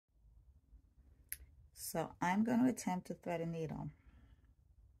So I'm going to attempt to thread a needle.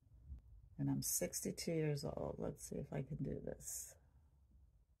 And I'm 62 years old. Let's see if I can do this.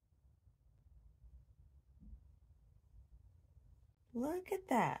 Look at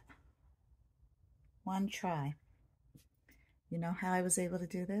that. One try. You know how I was able to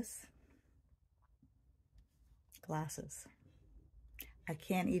do this? Glasses. I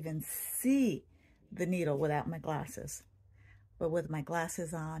can't even see the needle without my glasses. But with my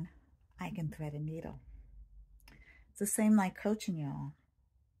glasses on, I can thread a needle. It's the same like coaching y'all.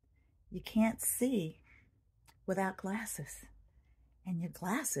 You can't see without glasses. And your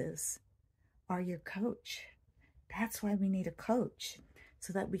glasses are your coach. That's why we need a coach,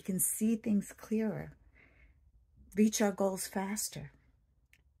 so that we can see things clearer, reach our goals faster,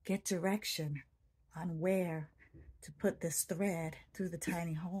 get direction on where to put this thread through the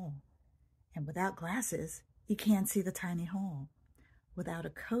tiny hole. And without glasses, you can't see the tiny hole. Without a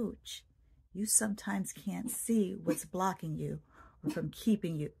coach, you sometimes can't see what's blocking you or from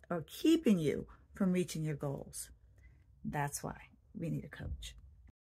keeping you from reaching your goals. That's why we need a coach.